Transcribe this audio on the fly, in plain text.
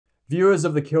Viewers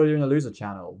of the Kill You and a Loser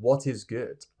channel, what is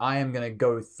good? I am going to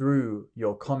go through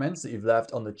your comments that you've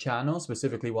left on the channel,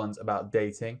 specifically ones about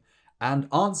dating, and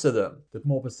answer them. The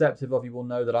more perceptive of you will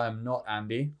know that I am not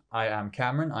Andy. I am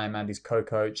Cameron. I am Andy's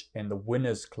co-coach in the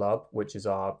Winners Club, which is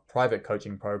our private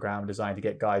coaching program designed to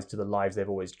get guys to the lives they've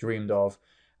always dreamed of.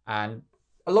 And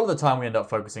a lot of the time we end up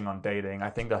focusing on dating. I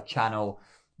think the channel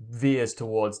veers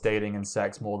towards dating and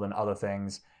sex more than other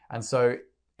things. And so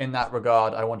in that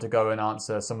regard, I want to go and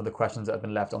answer some of the questions that have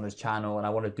been left on this channel, and I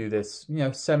want to do this,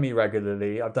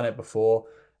 semi-regularly. I've done it before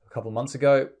a couple of months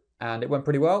ago, and it went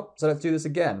pretty well, so let's do this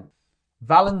again.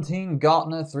 Valentine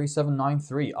Gartner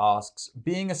 3793 asks,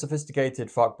 being a sophisticated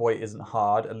fuckboy isn't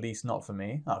hard, at least not for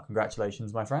me. Oh,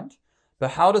 congratulations, my friend.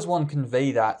 But how does one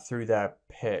convey that through their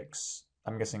pics?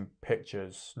 I'm guessing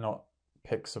pictures, not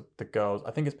pics of the girls.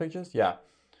 I think it's pictures? Yeah.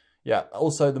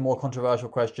 Also, the more controversial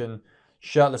question,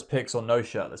 shirtless pics or no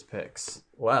shirtless pics?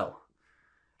 Well,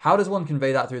 how does one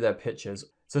convey that through their pictures?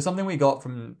 So something we got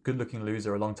from Good Looking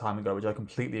Loser a long time ago, which I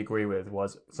completely agree with,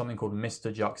 was something called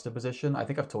Mr. Juxtaposition. I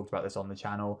think I've talked about this on the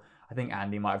channel. I think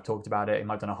Andy might have talked about it. He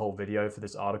might have done a whole video for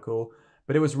this article.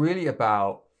 But it was really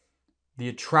about the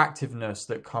attractiveness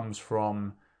that comes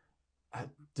from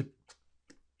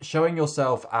showing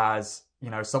yourself as,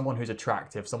 someone who's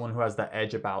attractive, someone who has that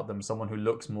edge about them, someone who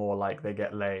looks more like they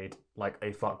get laid, like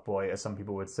a fuckboy, as some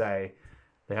people would say.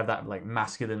 They have that like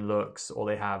masculine looks, or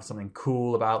they have something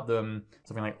cool about them,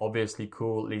 something like obviously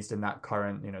cool, at least in that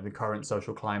current, the current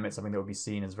social climate, something that would be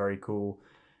seen as very cool.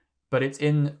 But it's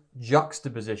in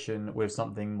juxtaposition with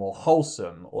something more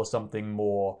wholesome or something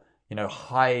more,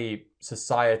 high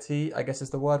society, I guess is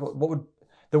the word. What would,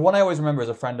 the one I always remember is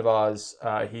a friend of ours,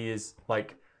 he is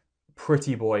like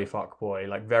pretty boy fuckboy,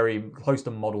 like very close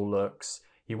to model looks.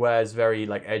 He wears very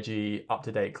like edgy,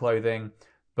 up-to-date clothing,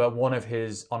 but one of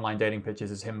his online dating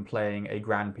pictures is him playing a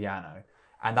grand piano.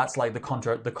 And that's like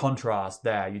the contrast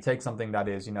there. You take something that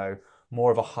is,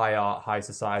 more of a high art, high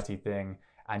society thing,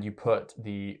 and you put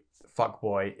the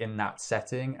fuckboy in that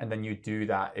setting, and then you do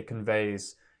that. It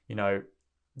conveys,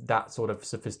 that sort of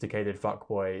sophisticated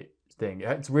fuckboy thing.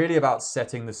 It's really about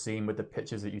setting the scene with the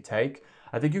pictures that you take.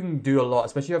 I think you can do a lot,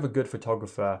 especially if you have a good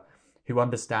photographer who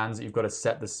understands that you've got to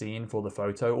set the scene for the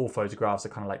photo. All photographs are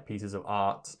kind of like pieces of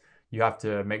art. You have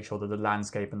to make sure that the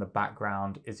landscape and the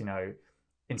background is,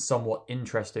 in somewhat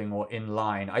interesting or in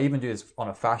line. I even do this on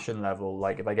a fashion level.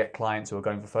 Like if I get clients who are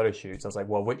going for photo shoots, I was like,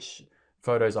 well, which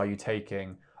photos are you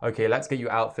taking? Okay, let's get you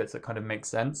outfits that kind of make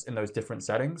sense in those different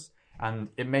settings. And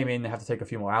it may mean they have to take a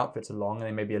few more outfits along, and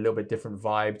they may be a little bit different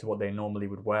vibe to what they normally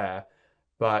would wear.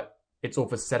 But it's all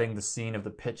for setting the scene of the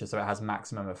picture so it has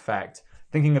maximum effect.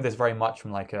 Thinking of this very much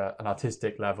from like an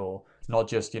artistic level, not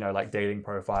just, like dating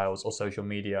profiles or social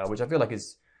media, which I feel like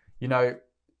is,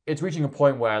 it's reaching a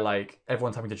point where like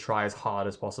everyone's having to try as hard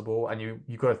as possible. And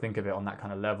you got to think of it on that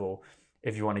kind of level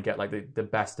if you want to get like the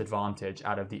best advantage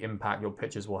out of the impact your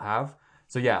pictures will have.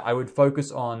 So yeah, I would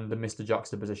focus on the Mr.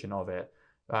 Juxtaposition of it.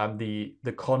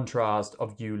 The contrast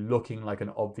of you looking like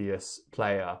an obvious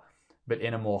player, but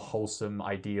in a more wholesome,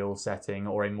 ideal setting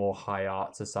or a more high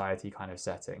art society kind of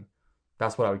setting.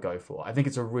 That's what I would go for. I think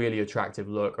it's a really attractive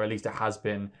look, or at least it has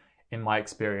been in my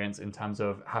experience in terms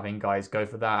of having guys go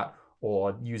for that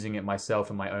or using it myself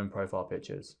in my own profile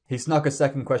pictures. He snuck a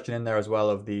second question in there as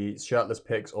well of the shirtless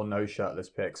pics or no shirtless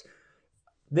pics.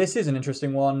 This is an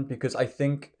interesting one because I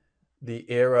think the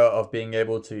era of being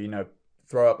able to,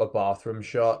 throw up a bathroom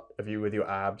shot of you with your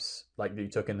abs like you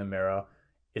took in the mirror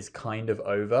is kind of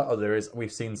over. Or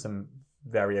we've seen some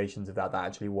variations of that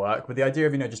actually work. But the idea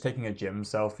of, just taking a gym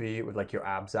selfie with like your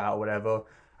abs out or whatever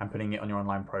and putting it on your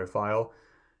online profile,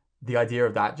 the idea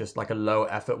of that just like a low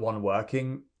effort one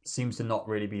working seems to not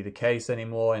really be the case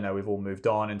anymore. We've all moved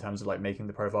on in terms of like making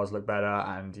the profiles look better,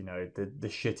 and the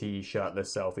shitty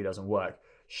shirtless selfie doesn't work.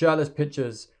 Shirtless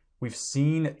pictures we've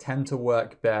seen tend to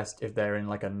work best if they're in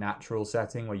like a natural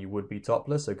setting where you would be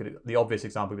topless. So the obvious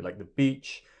example would be like the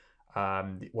beach.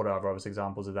 What are other obvious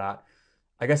examples of that?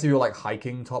 I guess if you're like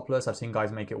hiking topless, I've seen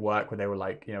guys make it work where they were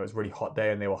like, it was a really hot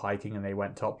day and they were hiking and they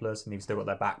went topless and they've still got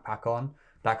their backpack on.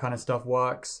 That kind of stuff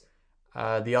works.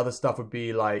 The other stuff would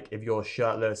be like if you're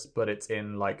shirtless, but it's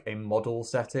in like a model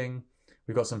setting.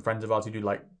 We've got some friends of ours who do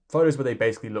like photos where they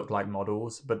basically look like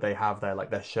models, but they have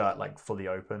their shirt like fully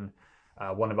open.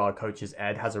 One of our coaches,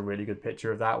 Ed, has a really good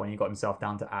picture of that when he got himself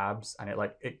down to abs, and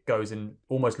it goes in,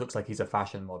 almost looks like he's a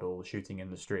fashion model shooting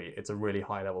in the street. It's a really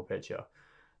high level picture.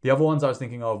 The other ones I was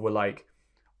thinking of were like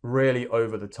really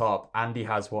over the top. Andy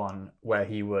has one where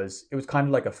it was kind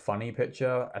of like a funny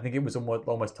picture. I think it was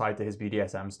almost tied to his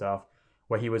BDSM stuff,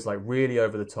 where he was like really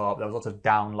over the top. There was lots of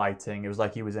down lighting. It was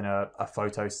like he was in a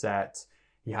photo set.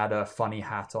 He had a funny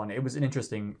hat on. It was an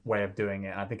interesting way of doing it,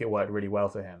 and I think it worked really well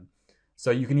for him. So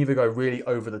you can either go really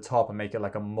over the top and make it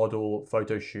like a model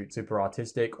photo shoot, super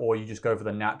artistic, or you just go for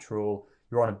the natural.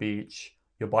 You're on a beach,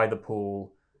 you're by the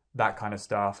pool, that kind of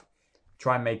stuff.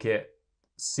 Try and make it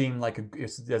seem like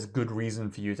there's a good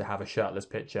reason for you to have a shirtless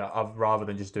picture of rather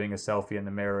than just doing a selfie in the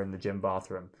mirror in the gym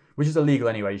bathroom, which is illegal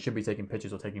anyway. You should be taking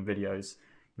pictures or taking videos,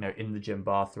 in the gym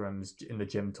bathrooms, in the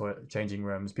gym changing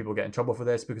rooms. People get in trouble for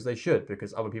this because they should,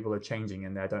 because other people are changing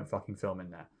in there. Don't fucking film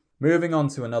in there. Moving on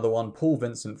to another one, Paul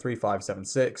Vincent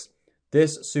 3576.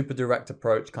 This super direct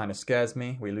approach kind of scares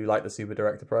me. We do like the super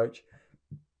direct approach.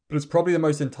 But it's probably the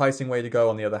most enticing way to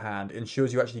go, on the other hand. It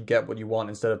ensures you actually get what you want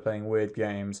instead of playing weird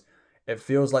games. It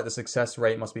feels like the success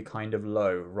rate must be kind of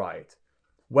low, right?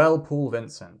 Well, Paul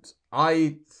Vincent,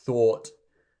 I thought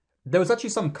there was actually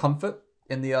some comfort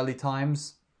in the early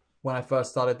times when I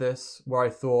first started this, where I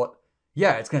thought,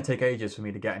 yeah, it's going to take ages for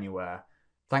me to get anywhere.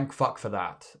 Thank fuck for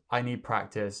that. I need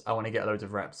practice. I want to get loads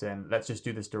of reps in. Let's just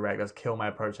do this direct. Let's kill my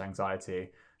approach anxiety.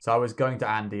 So I was going to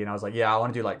Andy and I was like, yeah, I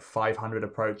want to do like 500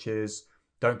 approaches.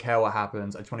 Don't care what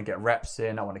happens. I just want to get reps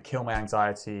in. I want to kill my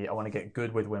anxiety. I want to get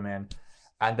good with women.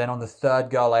 And then on the third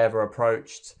girl I ever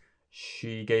approached,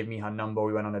 she gave me her number.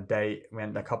 We went on a date. We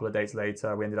went a couple of dates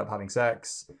later. We ended up having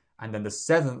sex. And then the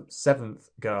seventh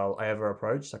girl I ever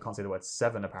approached, I can't say the word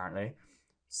seven apparently,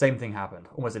 same thing happened.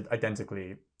 Almost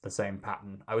identically the same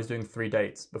pattern. I was doing 3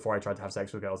 dates before I tried to have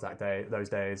sex with girls those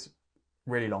days,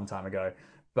 really long time ago.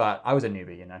 But I was a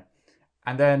newbie,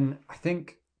 And then I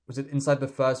think, was it inside the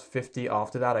first 50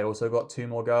 after that, I also got 2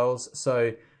 more girls.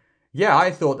 So yeah, I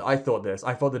thought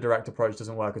the direct approach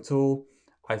doesn't work at all.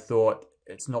 I thought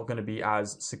it's not going to be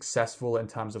as successful in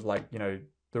terms of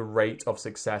the rate of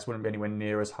success wouldn't be anywhere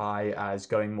near as high as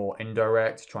going more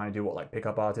indirect, trying to do what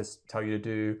pickup artists tell you to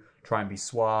do, try and be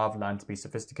suave, learn to be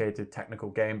sophisticated, technical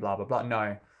game, blah, blah, blah.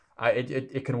 No,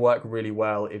 it can work really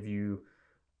well if you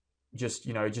just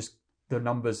the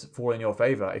numbers fall in your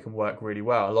favor. It can work really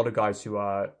well. A lot of guys who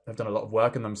have done a lot of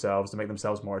work in themselves to make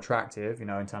themselves more attractive,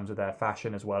 in terms of their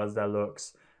fashion as well as their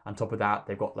looks. On top of that,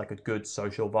 they've got a good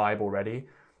social vibe already.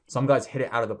 Some guys hit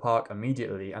it out of the park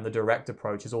immediately, and the direct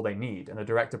approach is all they need. And the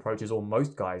direct approach is all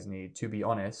most guys need, to be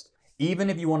honest. Even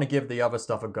if you want to give the other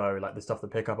stuff a go, like the stuff the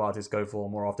pickup artists go for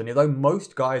more often, although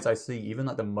most guys I see, even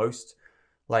the most,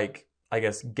 I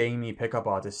guess, gamey pickup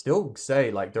artists still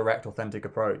say, direct, authentic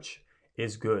approach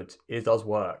is good. It does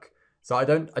work. So I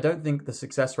don't think the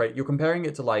success rate, you're comparing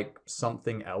it to,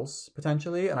 something else,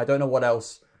 potentially, and I don't know what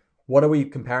else. What are we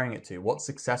comparing it to? What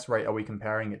success rate are we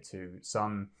comparing it to?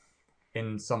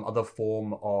 In some other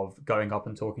form of going up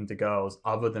and talking to girls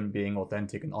other than being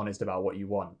authentic and honest about what you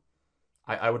want.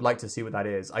 I would like to see what that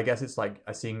is. I guess it's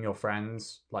seeing your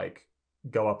friends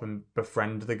go up and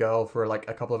befriend the girl for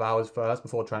a couple of hours first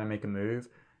before trying to make a move,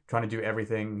 trying to do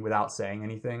everything without saying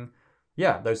anything.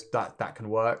 Yeah, that can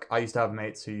work. I used to have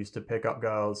mates who used to pick up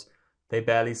girls. They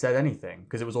barely said anything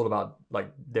because it was all about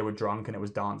they were drunk and it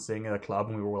was dancing at a club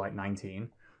and we were all 19.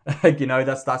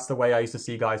 That's the way I used to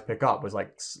see guys pick up, was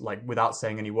without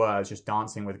saying any words, just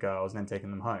dancing with girls and then taking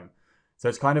them home. So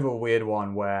it's kind of a weird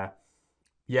one where,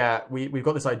 yeah, we've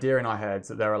got this idea in our heads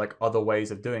that there are other ways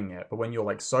of doing it, but when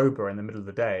you're sober in the middle of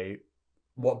the day,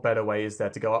 what better way is there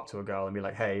to go up to a girl and be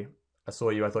like, hey, I saw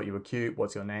you, I thought you were cute,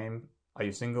 what's your name, are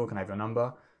you single, can I have your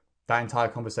number? That entire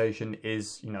conversation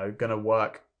is gonna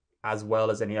work as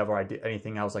well as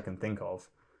anything else I can think of.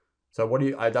 So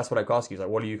that's what I ask you,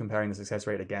 what are you comparing the success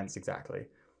rate against exactly?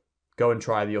 Go and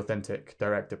try the authentic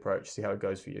direct approach, see how it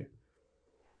goes for you.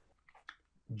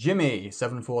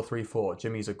 Jimmy7434.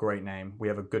 Jimmy's a great name. We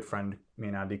have a good friend, me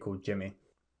and Andy, called Jimmy.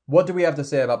 What do we have to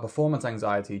say about performance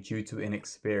anxiety due to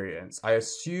inexperience? I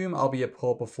assume I'll be a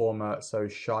poor performer, so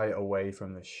shy away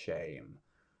from the shame.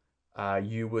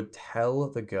 You would tell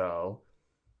the girl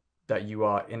that you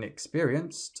are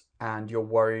inexperienced and you're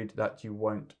worried that you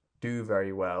won't do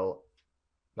very well.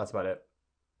 That's about it.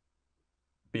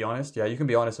 Be honest. Yeah, you can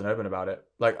be honest and open about it.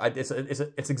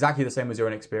 It's exactly the same as your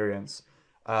inexperience.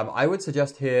 I would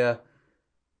suggest here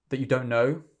that you don't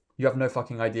know. You have no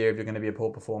fucking idea if you're going to be a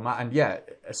poor performer. And yeah,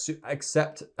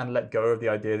 accept and let go of the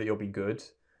idea that you'll be good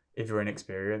if you're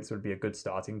inexperienced would be a good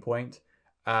starting point.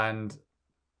 And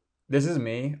this is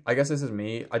me. I guess this is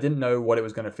me. I didn't know what it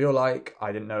was going to feel like.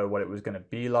 I didn't know what it was going to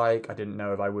be like. I didn't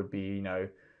know if I would be,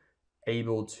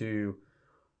 able to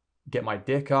get my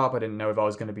dick up. I didn't know if I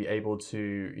was going to be able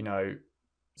to,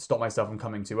 stop myself from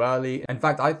coming too early. In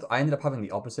fact, I ended up having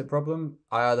the opposite problem.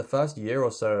 The first year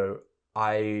or so,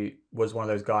 I was one of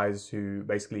those guys who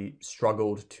basically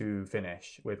struggled to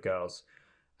finish with girls.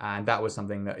 And that was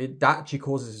something that actually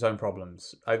causes its own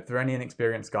problems. For any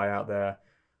inexperienced guy out there,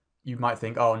 you might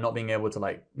think, oh, not being able to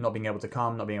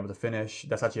come, not being able to finish,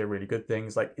 that's actually a really good thing.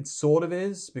 It's like, it sort of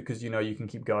is, because, you can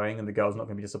keep going and the girl's not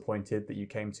going to be disappointed that you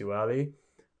came too early.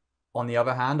 On the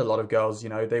other hand, a lot of girls,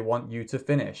 they want you to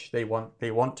finish. They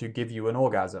want to give you an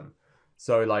orgasm.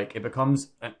 So like, it becomes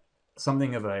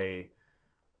something of a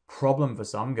problem for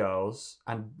some girls.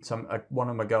 And one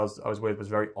of my girls I was with was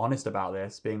very honest about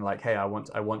this, being like, hey, I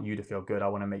want you to feel good. I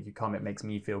want to make you come. It makes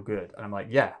me feel good. And I'm like,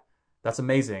 yeah, that's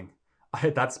amazing.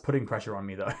 That's putting pressure on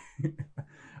me though.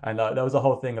 And that was the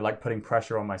whole thing of like putting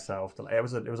pressure on myself. It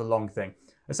was a long thing.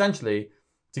 Essentially,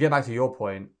 to get back to your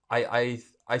point, I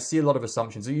see a lot of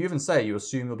assumptions. So you even say you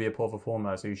assume you'll be a poor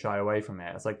performer, so you shy away from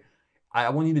it. It's like, I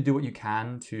want you to do what you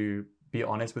can to be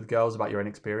honest with girls about your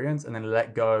inexperience, and then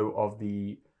let go of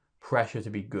the pressure to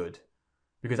be good.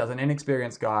 Because as an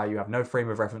inexperienced guy, you have no frame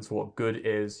of reference for what good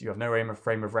is. You have no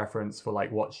frame of reference for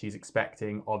like what she's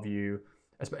expecting of you.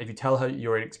 If you tell her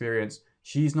you're inexperienced,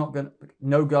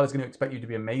 no girl is going to expect you to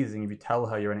be amazing if you tell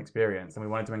her you're inexperienced. And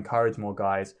we wanted to encourage more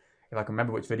guys. If I can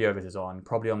remember which video this is on,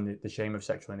 probably on the shame of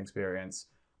sexual inexperience.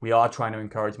 We are trying to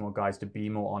encourage more guys to be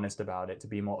more honest about it, to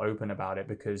be more open about it,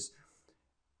 because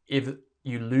if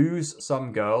you lose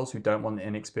some girls who don't want the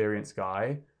inexperienced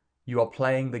guy, you are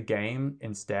playing the game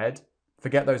instead.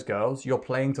 Forget those girls. You're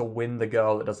playing to win the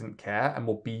girl that doesn't care and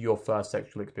will be your first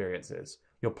sexual experiences.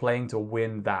 You're playing to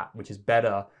win that, which is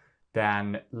better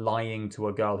than lying to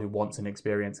a girl who wants an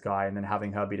experienced guy and then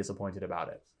having her be disappointed about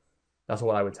it. That's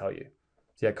what I would tell you.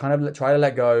 So yeah, kind of try to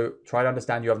let go. Try to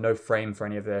understand you have no frame for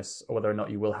any of this, or whether or not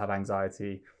you will have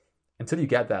anxiety until you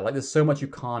get there. Like, there's so much you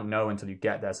can't know until you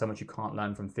get there. So much you can't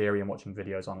learn from theory and watching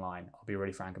videos online. I'll be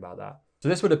really frank about that. So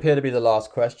this would appear to be the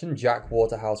last question. Jack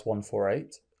Waterhouse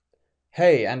 148.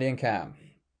 Hey, Andy and Cam.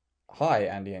 Hi,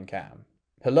 Andy and Cam.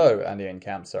 Hello, Andy and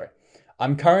Cam, sorry.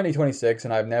 I'm currently 26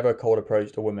 and I've never cold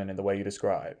approached a woman in the way you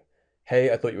describe.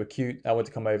 Hey, I thought you were cute. I want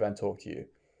to come over and talk to you.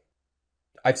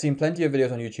 I've seen plenty of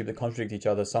videos on YouTube that contradict each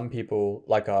other. Some people,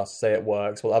 like us, say it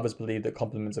works, while others believe that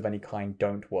compliments of any kind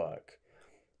don't work.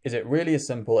 Is it really as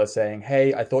simple as saying,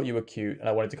 hey, I thought you were cute and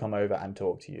I wanted to come over and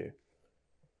talk to you?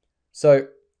 So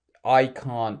I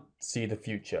can't see the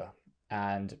future,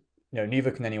 and neither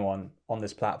can anyone on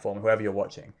this platform, whoever you're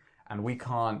watching. And we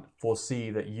can't foresee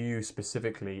that you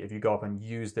specifically, if you go up and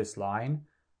use this line,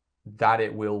 that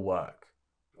it will work.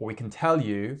 What we can tell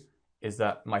you is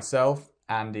that myself,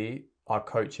 Andy, our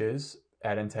coaches,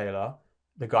 Ed and Taylor,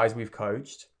 the guys we've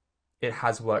coached, it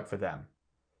has worked for them.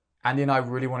 Andy and I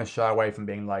really want to shy away from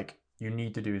being like, you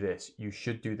need to do this, you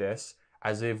should do this,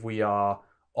 as if we are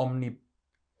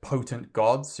omnipotent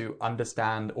gods who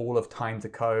understand all of time to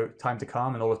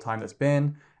come and all of time that's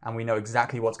been, and we know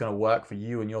exactly what's going to work for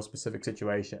you in your specific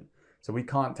situation. So we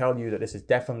can't tell you that this is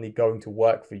definitely going to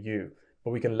work for you,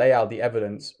 but we can lay out the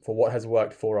evidence for what has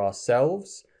worked for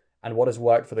ourselves and what has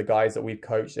worked for the guys that we've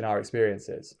coached in our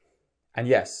experiences. And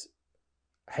yes,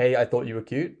 hey, I thought you were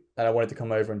cute and I wanted to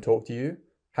come over and talk to you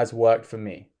has worked for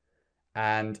me.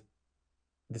 And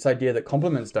this idea that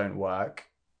compliments don't work,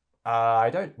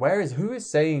 who is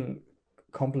saying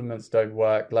compliments don't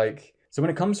work? So when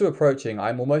it comes to approaching,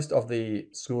 I'm almost of the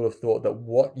school of thought that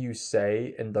what you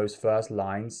say in those first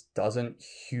lines doesn't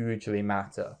hugely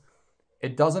matter.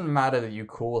 It doesn't matter that you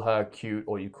call her cute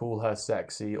or you call her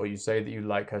sexy or you say that you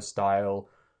like her style.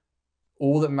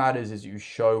 All that matters is you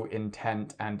show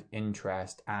intent and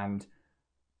interest. And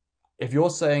if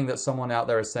you're saying that someone out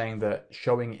there is saying that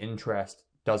showing interest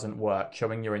doesn't work,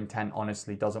 showing your intent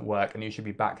honestly doesn't work, and you should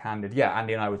be backhanded, yeah,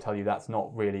 Andy and I would tell you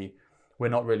we're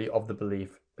not really of the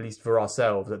belief, at least for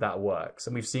ourselves, that works.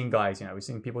 And we've seen guys, we've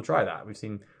seen people try that.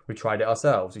 We tried it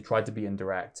ourselves. We tried to be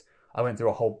indirect. I went through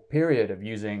a whole period of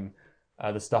using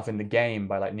the stuff in The Game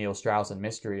by like Neil Strauss and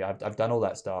Mystery. I've done all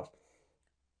that stuff.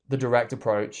 The direct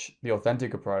approach, the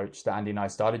authentic approach that Andy and I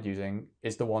started using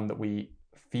is the one that we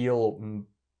feel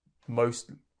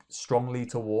most strongly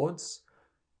towards,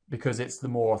 because it's the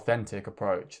more authentic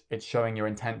approach. It's showing your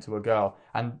intent to a girl.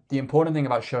 And the important thing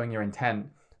about showing your intent,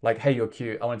 like, hey, you're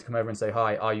cute, I wanted to come over and say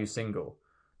hi, are you single?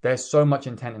 There's so much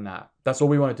intent in that. That's all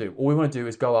we want to do. All we want to do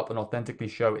is go up and authentically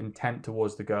show intent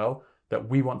towards the girl, that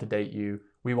we want to date you,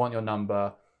 we want your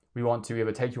number, we want to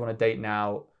either take you on a date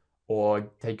now or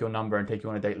take your number and take you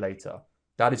on a date later.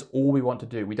 That is all we want to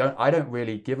do. I don't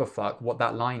really give a fuck what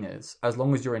that line is, as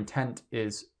long as your intent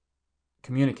is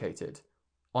communicated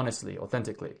honestly,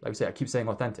 authentically. Like we say, I keep saying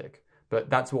authentic, but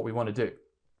that's what we want to do.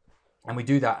 And we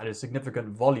do that at a significant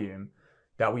volume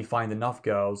that we find enough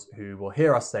girls who will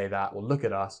hear us say that, will look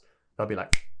at us, they'll be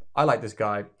like, I like this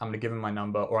guy, I'm going to give him my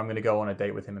number, or I'm going to go on a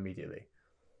date with him immediately.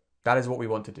 That is what we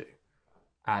want to do.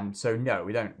 And so no,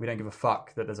 we don't give a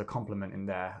fuck that there's a compliment in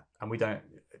there. And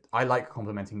I like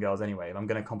complimenting girls anyway. If I'm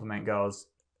going to compliment girls,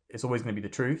 it's always going to be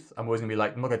the truth. I'm always going to be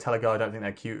like, I'm not going to tell a girl I don't think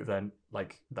they're cute if they're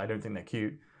like, I don't think they're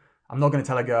cute. I'm not going to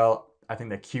tell a girl I think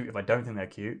they're cute if I don't think they're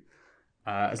cute.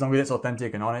 As long as it's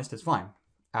authentic and honest, it's fine.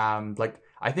 Like,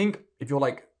 I think if you're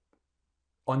like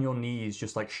on your knees,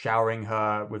 just like showering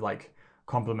her with like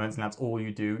compliments and that's all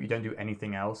you do, you don't do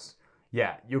anything else,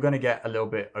 yeah, you're going to get a little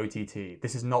bit OTT.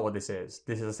 This is not what this is.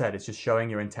 This, as I said, it's just showing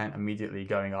your intent immediately,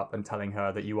 going up and telling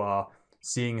her that you are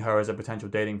seeing her as a potential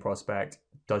dating prospect.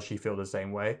 Does she feel the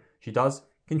same way? She does.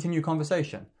 Continue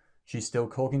conversation. She's still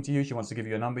talking to you. She wants to give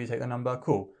you a number. You take the number.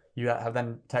 Cool. You have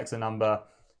then text the number.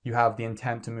 You have the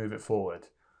intent to move it forward.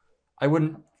 I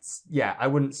wouldn't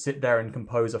sit there and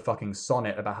compose a fucking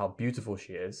sonnet about how beautiful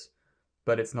she is,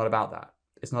 but it's not about that.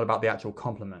 It's not about the actual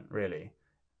compliment, really.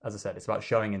 As I said, it's about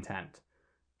showing intent.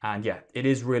 And yeah, it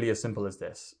is really as simple as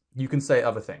this. You can say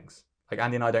other things. Like,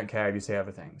 Andy and I don't care if you say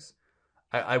other things.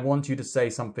 I want you to say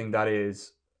something that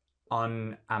is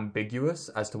unambiguous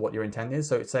as to what your intent is.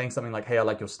 So it's saying something like, hey, I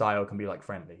like your style, can be like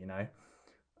friendly, you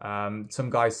know? Some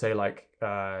guys say like,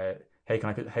 hey,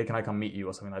 can I come meet you,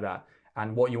 or something like that.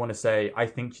 And what you want to say, I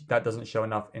think that doesn't show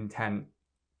enough intent.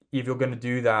 If you're going to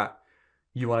do that,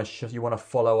 you want to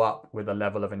follow up with a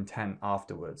level of intent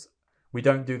afterwards. We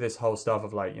don't do this whole stuff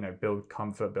of like, you know, build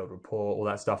comfort, build rapport, all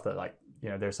that stuff that like, you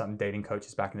know, there's some dating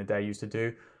coaches back in the day used to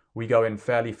do. We go in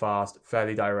fairly fast,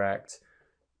 fairly direct.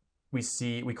 We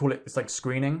call it, it's like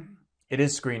screening. It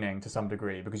is screening to some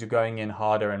degree because you're going in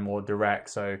harder and more direct.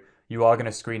 So you are going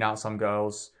to screen out some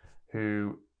girls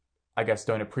who, I guess,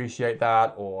 don't appreciate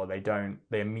that, or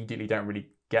they immediately don't really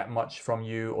get much from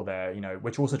you, or they're, you know,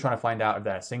 which also trying to find out if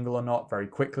they're single or not very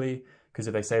quickly, because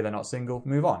if they say they're not single,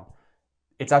 move on.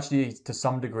 It's actually to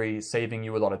some degree saving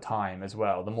you a lot of time as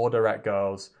well. The more direct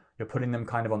girls, you're putting them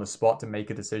kind of on the spot to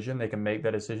make a decision. They can make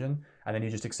their decision, and then you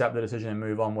just accept the decision and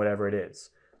move on, whatever it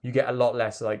is. You get a lot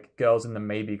less like girls in the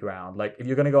maybe ground. Like, if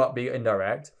you're going to go up, be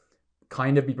indirect,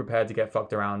 kind of be prepared to get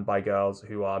fucked around by girls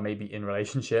who are maybe in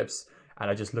relationships and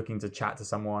are just looking to chat to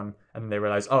someone, and then they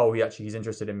realize, oh, he's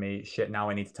interested in me. Shit, now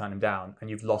I need to turn him down. And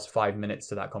you've lost 5 minutes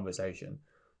to that conversation. And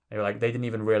you're like, they didn't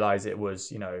even realize it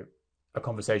was, you know, a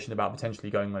conversation about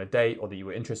potentially going on a date, or that you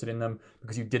were interested in them,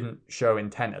 because you didn't show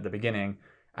intent at the beginning,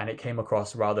 and it came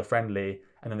across rather friendly,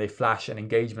 and then they flash an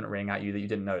engagement ring at you that you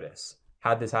didn't notice.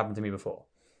 Had this happened to me before.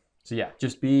 So yeah,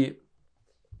 just be,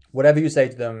 whatever you say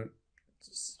to them,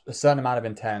 a certain amount of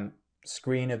intent,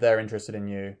 screen if they're interested in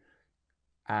you,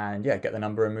 and yeah, get the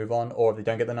number and move on. Or if they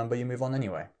don't get the number, you move on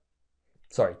anyway.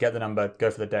 Sorry, get the number, go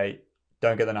for the date.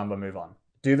 Don't get the number, move on.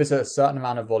 Do this at a certain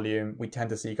amount of volume. We tend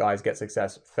to see guys get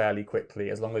success fairly quickly,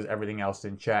 as long as everything else is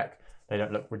in check. They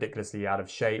don't look ridiculously out of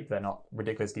shape. They're not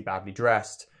ridiculously badly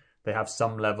dressed. They have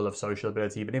some level of social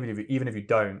ability. But even if you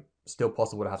don't, still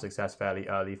possible to have success fairly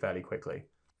early, fairly quickly.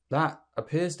 That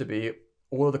appears to be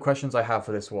all of the questions I have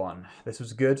for this one. This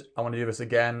was good. I want to do this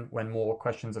again when more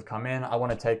questions have come in. I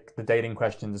want to take the dating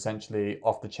questions essentially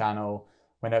off the channel.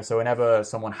 Whenever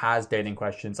someone has dating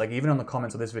questions, like even on the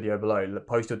comments of this video below,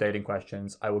 post your dating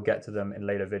questions. I will get to them in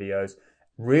later videos.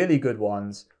 Really good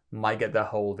ones might get their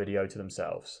whole video to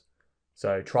themselves.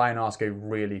 So try and ask a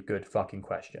really good fucking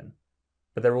question.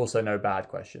 But there are also no bad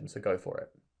questions, so go for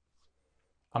it.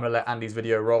 I'm going to let Andy's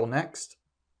video roll next.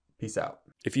 Peace out.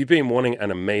 If you've been wanting an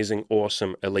amazing,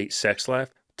 awesome, elite sex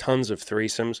life, tons of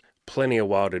threesomes, plenty of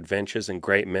wild adventures and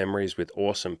great memories with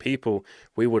awesome people,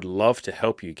 we would love to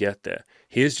help you get there.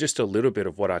 Here's just a little bit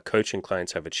of what our coaching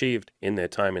clients have achieved in their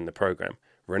time in the program.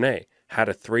 Renee had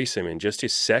a threesome in just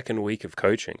his second week of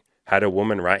coaching, had a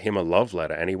woman write him a love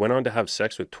letter, and he went on to have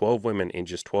sex with 12 women in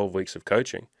just 12 weeks of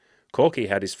coaching. Corky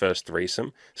had his first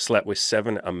threesome, slept with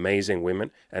 7 amazing women,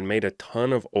 and made a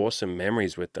ton of awesome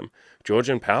memories with them. George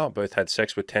and Power both had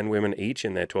sex with 10 women each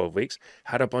in their 12 weeks,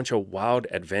 had a bunch of wild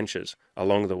adventures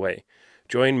along the way.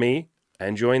 Join me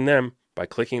and join them by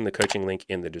clicking the coaching link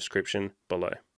in the description below.